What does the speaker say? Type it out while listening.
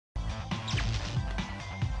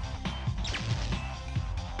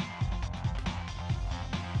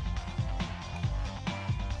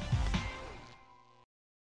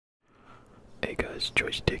guys,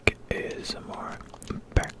 JoyStick ASMR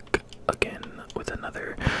back again with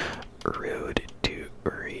another road to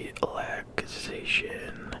relaxation.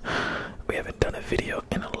 We haven't done a video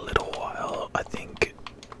in a little while, I think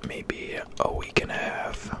maybe a week and a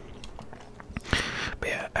half. But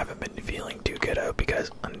yeah, I haven't been feeling too good, I hope you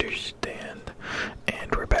guys understand.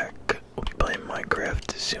 And we're back. We'll be playing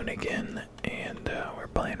Minecraft soon again, and we're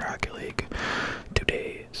playing Rocket League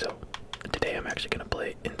today. So today I'm actually gonna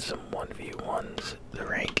play in some 1v1s. The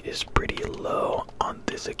rank is pretty low on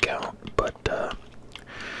this account, but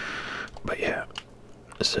yeah.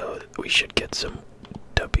 So we should get some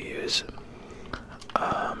W's.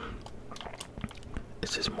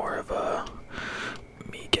 This is more of a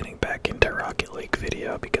me getting back into Rocket League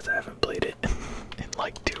video because I haven't played it in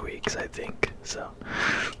like 2 weeks, I think. So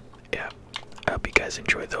yeah, I hope you guys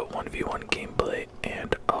enjoy the 1v1 gameplay,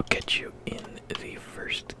 and I'll catch you in the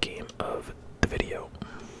first game of the video.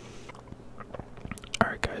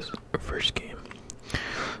 Alright guys, first game.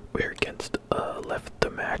 We're against Left the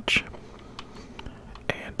Match,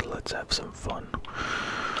 and let's have some fun.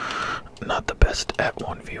 Not the best at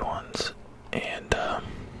 1v1s, and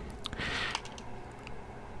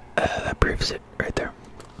that proves it right there.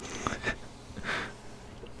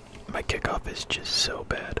 My kickoff is just so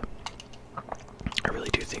bad. I really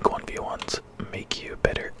do think 1v1s make you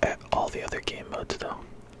better at all the other game modes though.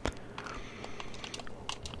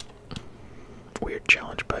 Weird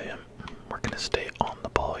challenge by him. We're gonna stay on the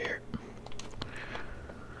ball here.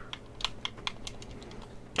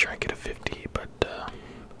 Try and get a 50, but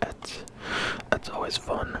that's always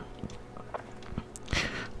fun.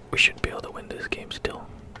 We should be able to win this game still.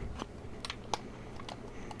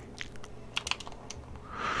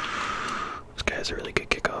 This guy has a really good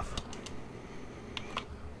kickoff.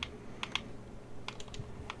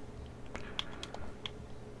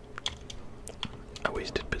 I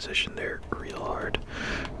wasted position there real hard.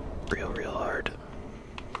 Real hard.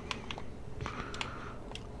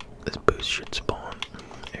 This boost should spawn.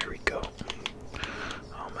 There we go.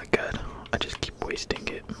 Oh my god. I just keep wasting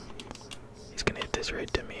it. He's gonna hit this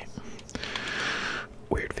right to me.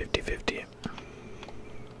 Weird 50-50.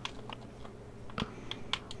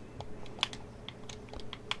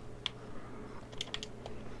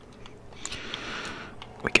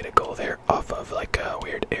 We get a goal there off of like a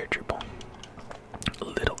weird air dribble.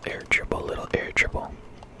 Little air dribble, little air dribble.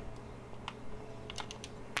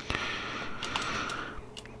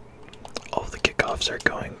 All the kickoffs are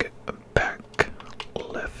going back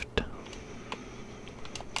left.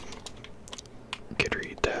 Could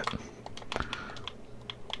read that.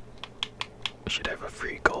 Should have a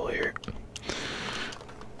free goal here.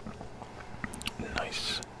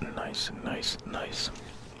 Nice, nice, nice, nice.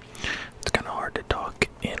 It's kind of hard to talk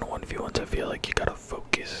in 1v1s. I feel like you gotta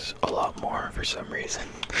focus a lot more for some reason.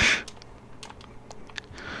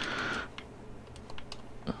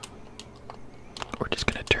 We're just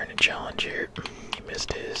gonna turn and challenge here. He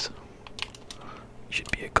missed his.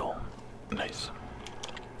 Should be a goal. Nice.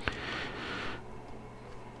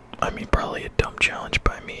 I mean, probably a dumb challenge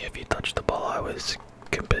by me. If he touched the ball, I was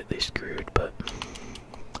completely screwed, but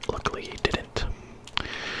luckily he didn't.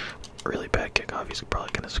 Really bad kickoff. He's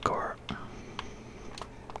probably gonna score.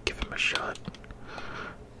 Give him a shot.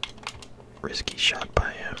 Risky shot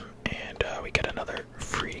by him, and we get another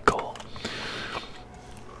free goal.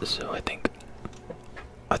 So I think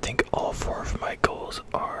all 4 of my goals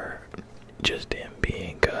are just him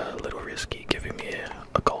being a little risky, giving me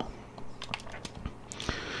a goal.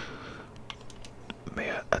 But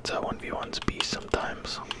yeah, that's how 1v1s be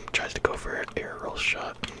sometimes. Tries to go for an air roll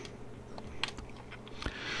shot.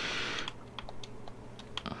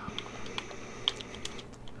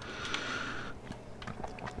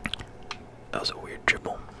 That was a weird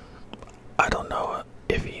dribble. I don't know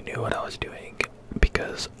if he knew what I was doing,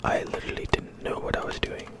 because I literally didn't know what I was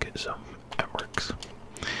doing, so that works.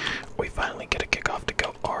 We finally get a kickoff to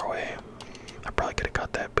go our way. I probably could have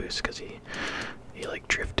got that boost because he like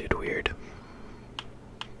drifted weird.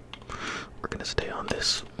 We're gonna stay on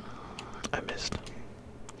this. I missed.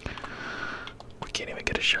 We can't even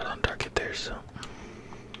get a shot on target there, so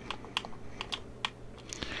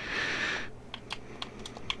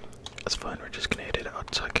that's fine. We're just gonna hit it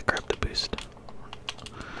out so I can grab the boost.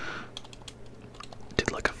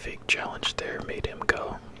 Did like a fake challenge there, made him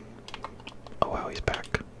go. Oh wow, he's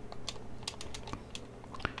back.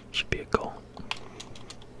 Should be a goal.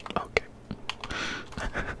 Okay.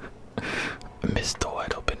 Missed the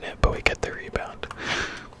wide open net, but we get the rebound.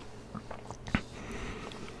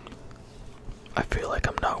 I feel like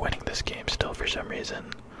I'm not winning this game still for some reason.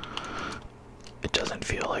 It doesn't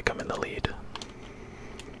feel like I'm in the lead.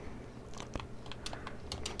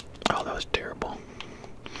 Oh, that was terrible.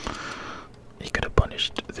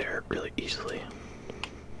 there really easily.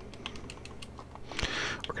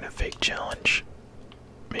 We're gonna fake challenge,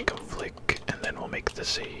 make him flick, and then we'll make the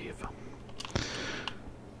save.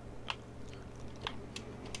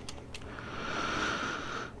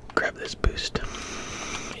 Grab this boost.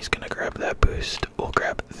 He's gonna grab that boost. We'll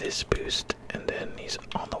grab this boost, and then he's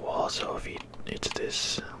on the wall, so if he hits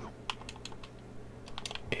this,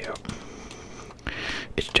 yep.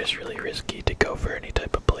 It's just really risky to go for any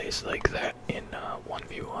type of plays like that in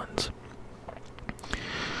 1v1s.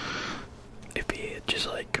 If he just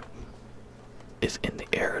like is in the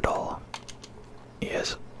air at all, he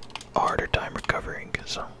has a harder time recovering,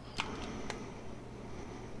 so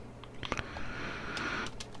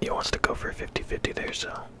he wants to go for a 50-50 there,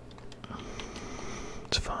 so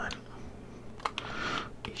it's fine.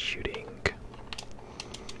 He's shooting.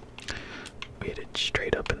 We hit it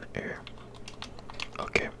straight up in the air.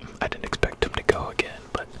 Okay, I didn't expect him to go again,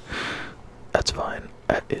 but that's fine.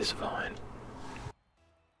 That is fine.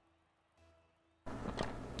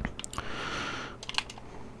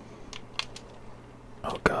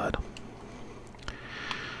 Oh god.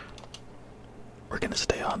 We're gonna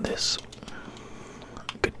stay on this.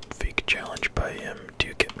 Good fake challenge by him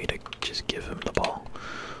to get me to just give him the ball.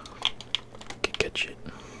 Can catch it.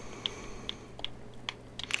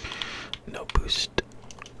 No boost.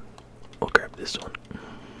 We'll grab this one.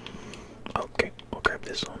 Okay, we'll grab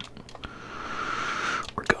this one.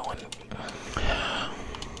 We're going.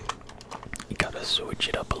 You gotta switch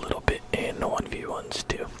it up a little bit in the 1v1s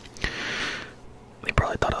too. They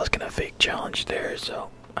probably thought I was gonna fake challenge there, so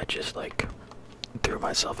I just like threw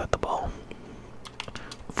myself at the ball.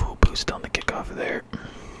 Full boost on the kickoff there.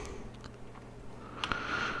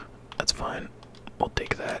 That's fine. We'll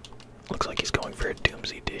take that. Looks like he's going for a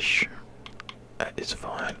doomsday dish. That is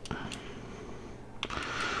fine.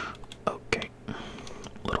 Okay.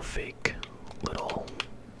 Little fake. Little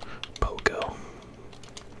pogo.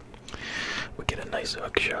 We get a nice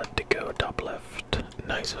hook shot to go top left.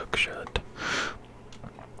 Nice hook shot.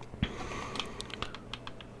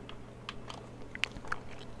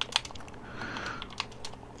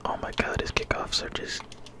 Oh my god, his kickoffs are just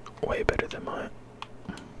way better than mine,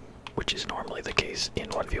 which is normally the case in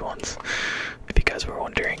 1v1s. If you guys were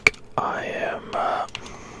wondering, I am,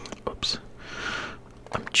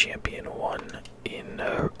 I'm champion 1 in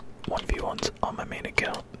 1v1s on my main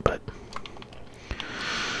account, but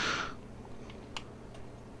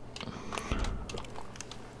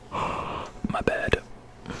my bad,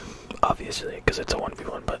 obviously, because it's a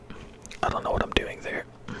 1v1, but I don't know what I'm doing there.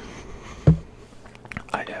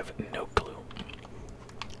 I have no clue.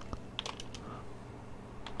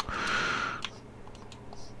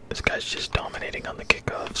 This guy's just dominating on the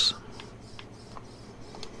kickoffs.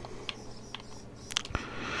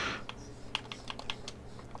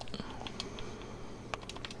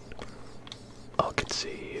 Oh, good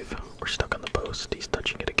save. We're stuck on the post. He's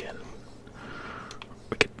touching it again.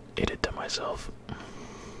 We could hit it to myself.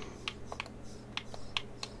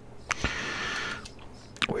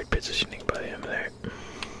 Weird positioning by him there.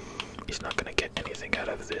 He's not gonna get anything out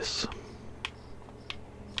of this.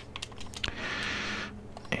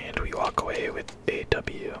 And we walk away with a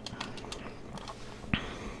W.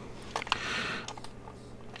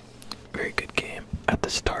 Very good game. At the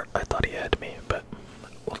start, I thought he had me, but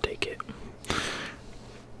we'll take it.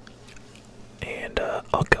 And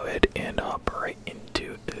I'll go ahead and hop right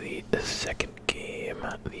into the second game.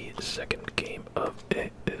 The second game of the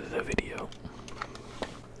video.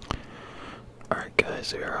 Alright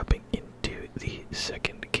guys, we are hopping into the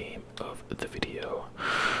second game of the video.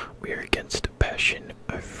 We are against Passion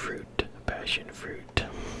Fruit. Passion Fruit.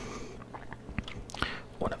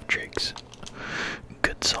 One of Drake's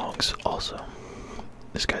good songs also.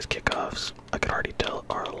 This guy's kickoffs, I can already tell,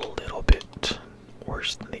 are a little bit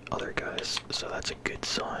worse than the other guys, so that's a good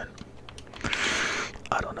sign.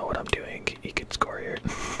 I don't know what I'm doing. He could score here.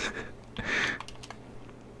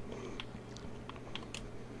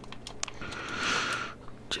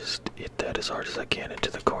 Just hit that as hard as I can into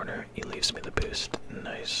the corner. He leaves me the boost.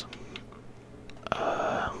 Nice.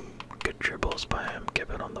 Good dribbles by him.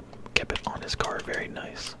 Kept it on his car. Very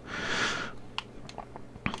nice.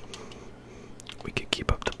 We could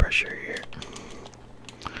keep up the pressure here.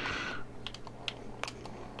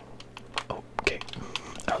 Okay,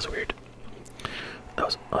 that was weird. That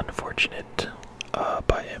was unfortunate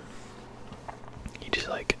by him. He just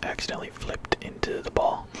like accidentally flipped into the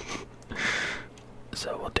ball.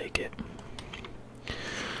 So we'll take it.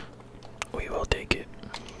 We will take it.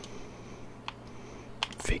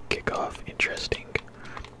 Fake kickoff, interesting.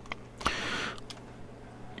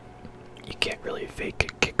 You can't really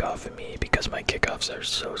fake kickoff at me because my kickoffs are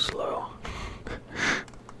so slow.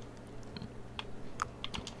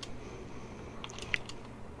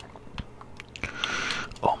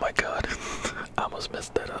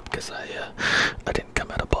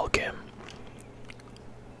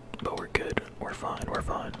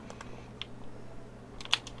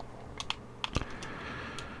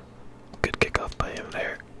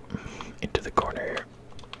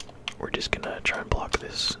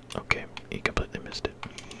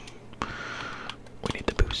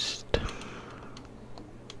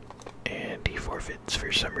 forfeits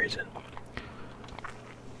for some reason.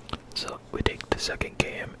 So we take the second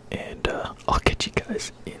game, and I'll catch you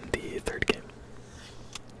guys in the third game.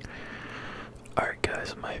 Alright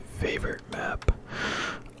guys, my favorite map.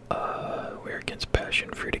 We're against Passion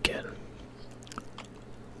Fruit again.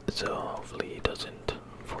 So hopefully he doesn't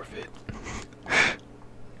forfeit.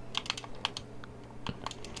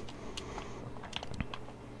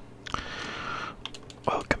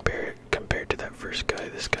 Well, compared to that first guy,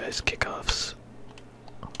 this guy's kickoffs,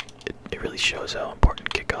 it really shows how important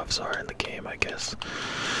kickoffs are in the game, I guess.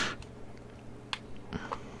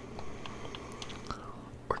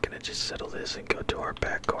 We're gonna just settle this and go to our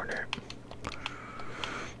back corner.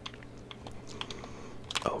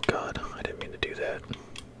 Oh god, I didn't mean to do that.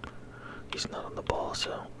 He's not on the ball,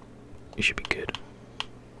 so he should be good.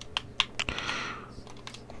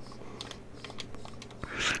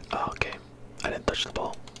 Oh, okay, I didn't touch the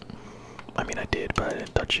ball. I mean, I did, but I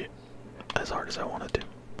didn't touch it as hard as I wanted to.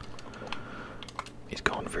 He's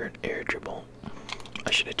going for an air dribble.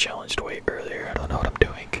 I should have challenged way earlier. I don't know what I'm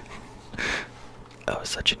doing. That was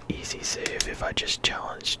such an easy save if I just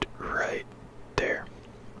challenged right there.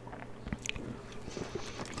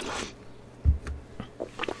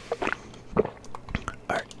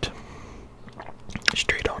 Alright.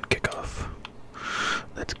 Straight on kickoff.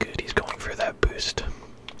 That's good. He's going for that boost.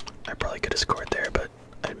 I probably could have scored there, but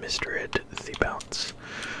I misread the bounce.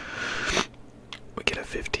 We get a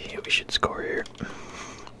 50. We should score here.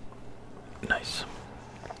 Nice.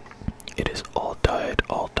 It is all tied,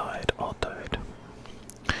 all tied, all tied.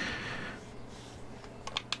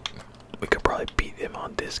 We could probably beat him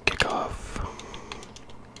on this kickoff.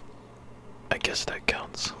 I guess that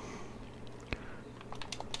counts.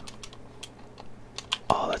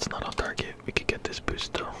 Oh, that's not on target. We could get this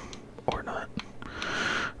boost though. Or not.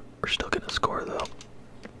 We're still gonna score though.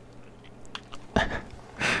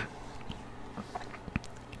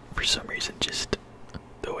 For some reason, just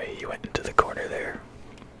the way he went into the corner there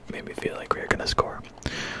made me feel like we were gonna score.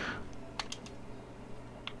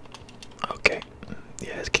 Okay.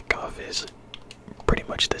 Yeah, his kickoff is pretty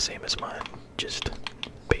much the same as mine. Just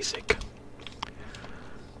basic.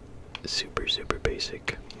 Super, super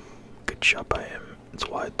basic. Good shot by him. It's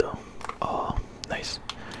wide though. Oh, nice.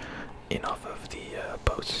 In off of the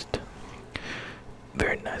post.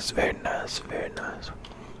 Very nice, very nice, very nice.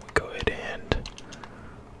 Go ahead and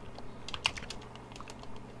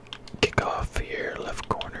kick off here, left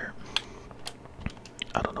corner.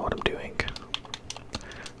 I don't know what I'm doing.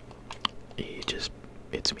 He just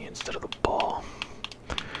hits me instead of the ball.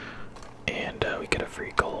 And we get a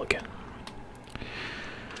free goal again.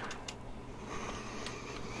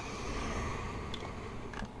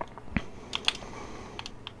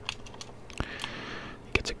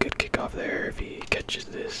 He gets a good kickoff there. If he catches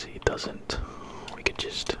this, he doesn't. We could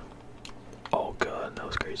just... Oh god, that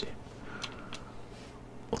was crazy.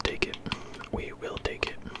 We'll take it. We will take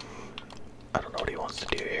it. I don't know what he wants to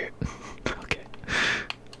do here. Okay.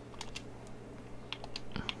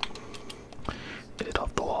 Hit it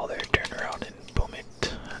off the wall there, turn around and boom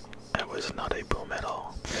it. That was not a boom at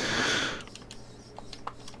all.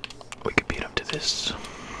 We could beat him to this.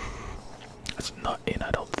 That's not in,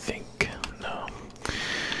 I don't think. No.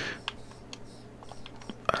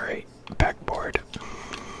 Alright, backboard.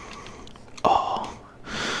 Oh,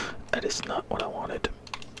 that is not what I wanted.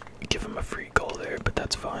 Give him a free goal there, but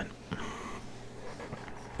that's fine.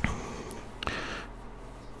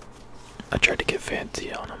 I tried to get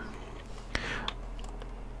fancy on him.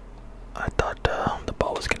 I thought the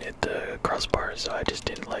ball was gonna hit the crossbar, so I just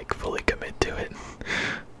didn't like fully commit to it.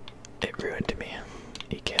 It ruined me.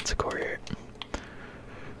 He can't score here.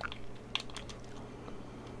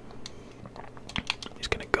 He's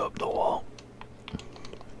gonna go up the wall.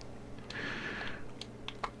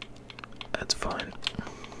 That's fine.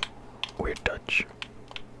 Weird touch.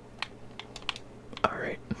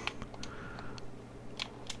 Alright.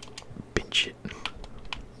 Pinch it.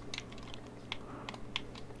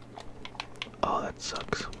 Oh, that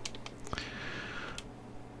sucks.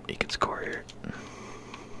 He can score here.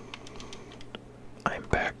 I'm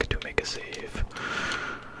back to make a save.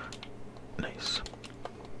 Nice.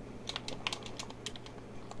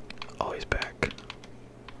 Oh, he's back.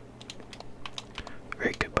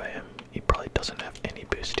 Very good by him. He probably doesn't have any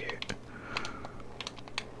boost here.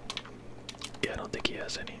 Yeah, I don't think he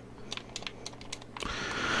has any.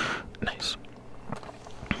 Nice.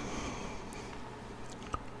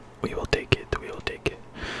 We will take it, we will take it.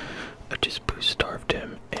 I just boost starved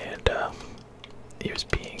him, and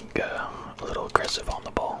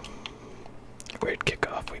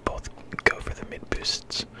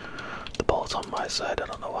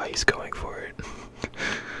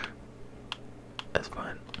That's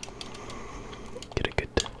fine. Get a good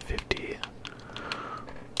 50.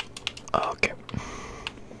 Okay.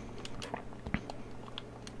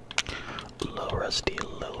 Little rusty,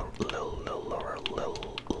 little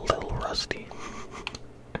rusty.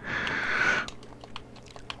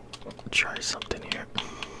 Try something here.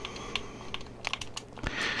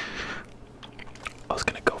 I was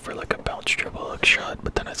gonna go for like a bounce dribble hook shot,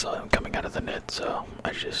 but then I saw him coming out of the net, so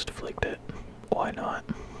I just flicked it. Why not?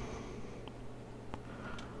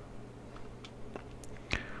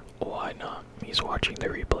 Why not? He's watching the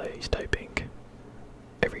replay, he's typing.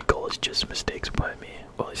 Every goal is just mistakes by me.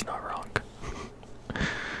 Well, he's not wrong.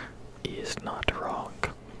 He is not wrong.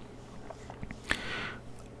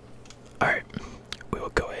 Alright, we will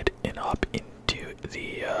go ahead and hop into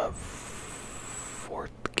the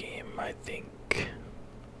fourth game, I think.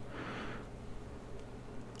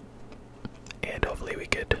 And hopefully we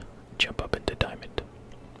could jump up into Diamond.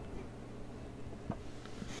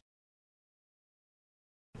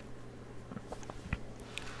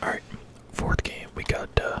 Alright, fourth game, we got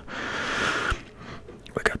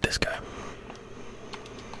this guy.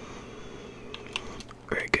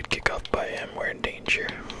 Very good kickoff by him, we're in danger.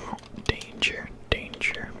 Danger.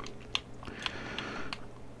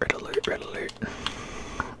 Red alert, red alert.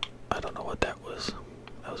 I don't know what that was.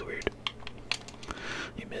 That was weird.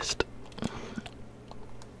 He missed.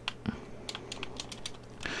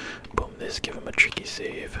 Boom this, give him a tricky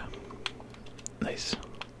save. Nice.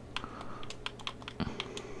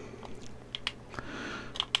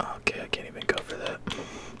 Okay, I can't even go for that.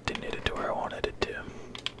 Didn't hit it to where I wanted it to.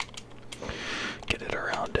 Get it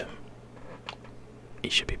around him. He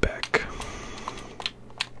should be back.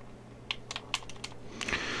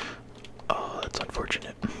 Oh, that's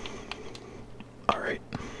unfortunate. Alright.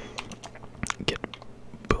 Get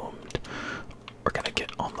boomed. We're gonna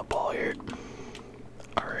get on the ball here.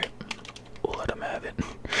 Alright. We'll let him have it.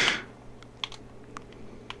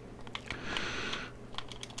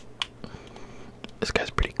 This guy's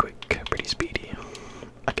pretty quick, pretty speedy.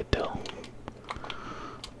 I could tell.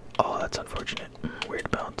 Oh, that's unfortunate. Weird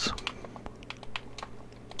bounce.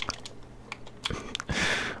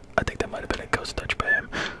 I think that might have been a ghost touch by him.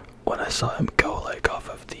 When I saw him go like off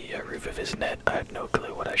of the roof of his net, I had no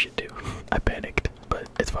clue what I should do. I panicked, but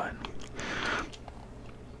it's fine.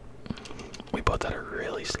 We both had a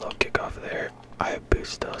really slow kickoff there. I have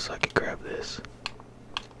boost though, so I could grab this.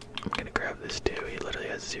 I'm gonna grab this too. He literally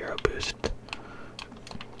has 0 boost.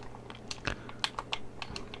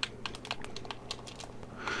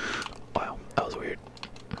 Wow, that was weird.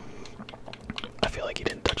 I feel like he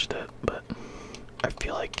didn't touch that, but I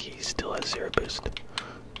feel like he still has 0 boost.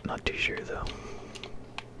 Not too sure though.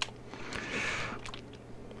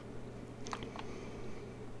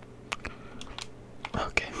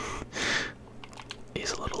 Okay.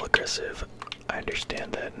 He's a little aggressive. I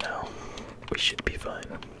understand that now. We should be fine.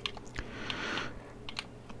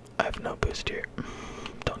 I have no boost here.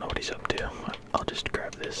 Don't know what he's up to. I'll just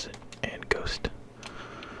grab this and ghost.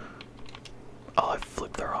 Oh, I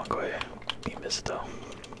flipped the wrong way. He missed though.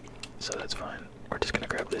 So that's fine. We're just gonna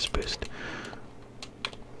grab this boost.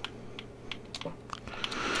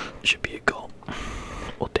 Should be a goal.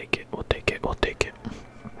 We'll take it, we'll take it, we'll take it.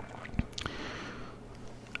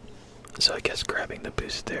 So I guess grabbing the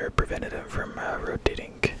boost there prevented him from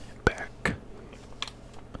rotating back.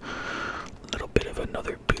 A little bit of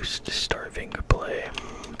another boost starving play.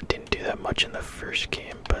 Didn't do that much in the first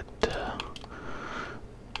game, but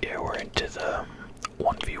yeah, we're into the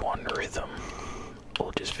 1v1 rhythm.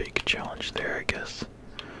 We'll just fake a challenge there, I guess.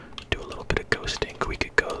 Do a little bit of ghosting. We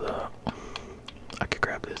could go though. I could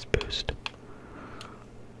grab this boost.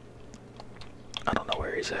 I don't know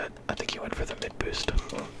where he's at. I think he went for the mid boost.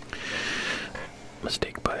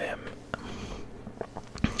 Mistake by him.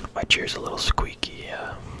 My chair's a little squeaky.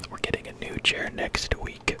 We're getting a new chair next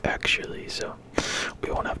week, actually, so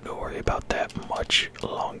we won't have to worry about that much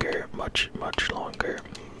longer. Much longer.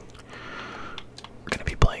 We're gonna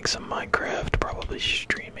be playing some Minecraft, probably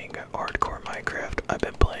streaming hardcore Minecraft. I've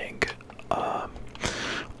been playing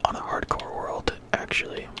on a hardcore world,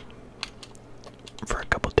 actually, for a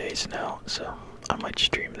couple days now, so I might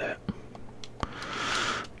stream that.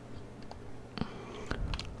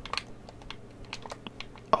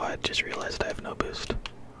 Oh, I just realized I have no boost.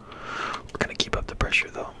 We're gonna keep up the pressure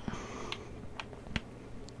though.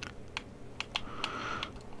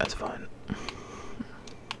 That's fine.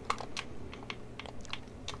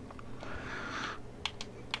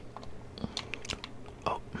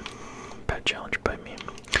 Oh, bad challenge by me.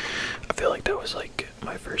 I feel like that was like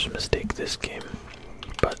my first mistake this game,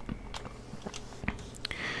 but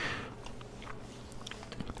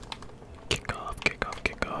kick off.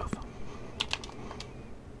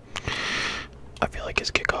 like his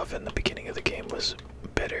kickoff in the beginning of the game was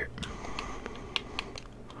better.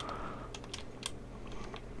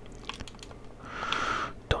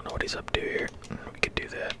 Don't know what he's up to here. We could do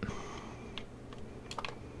that.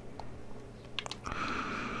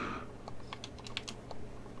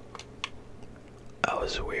 That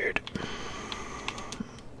was weird.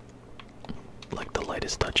 Like the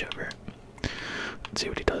lightest touch ever. Let's see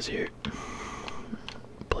what he does here.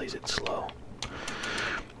 Plays it slow.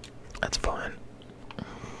 That's fine.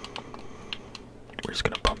 We're just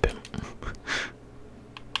gonna pump him.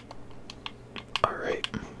 Alright.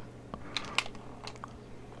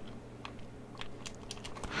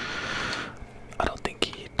 I don't think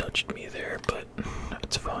he touched me there, but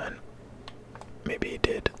it's fine. Maybe he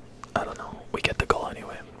did. I don't know. We get the goal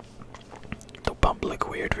anyway. The pump looked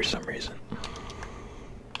weird for some reason.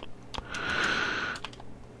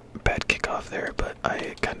 Bad kickoff there, but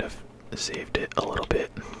I kind of saved it a little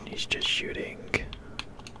bit. He's just shooting.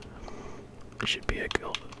 It should be a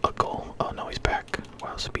goal. Oh no, he's back.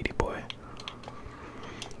 Wow, speedy boy.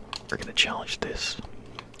 We're gonna challenge this.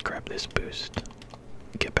 Grab this boost.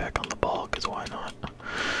 Get back on the ball, because why not?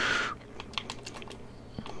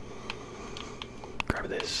 Grab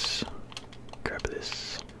this. Grab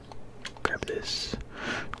this. Grab this.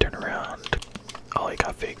 Turn around. Oh, he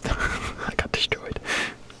got faked. I got destroyed.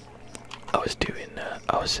 I was doing,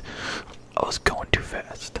 I was going too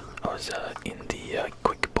fast. I was in the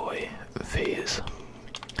quick boy phase.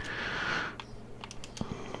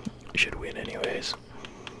 Should win anyways.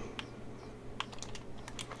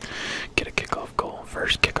 Get a kickoff goal.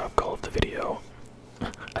 First kickoff goal of the video,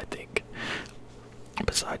 I think.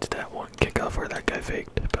 Besides that one kickoff where that guy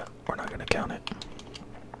faked, but we're not gonna count it.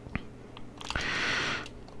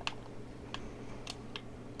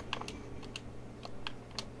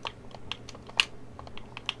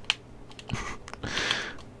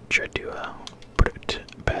 Tried to put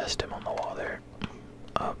it past him on the wall there.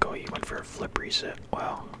 Oh, go! He went for a flip reset.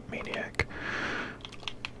 Wow, maniac.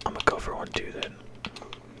 I'm gonna go for one too then.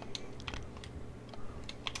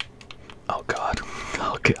 Oh god!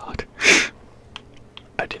 Oh god!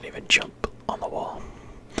 I didn't even jump on the wall.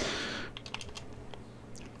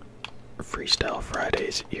 Freestyle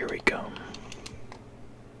Fridays. Here we go.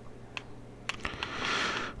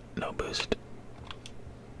 No boost.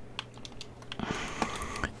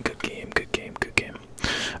 Good game, good game, good game.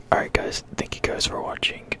 Alright guys, thank you guys for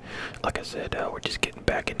watching. Like I said, we're just getting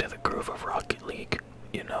back into the groove of Rocket League,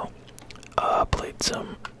 you know. Played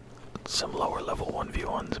some lower level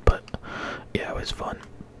 1v1s, but yeah, it was fun.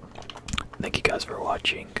 Thank you guys for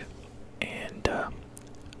watching, and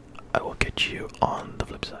I will catch you on the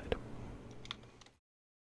flip side.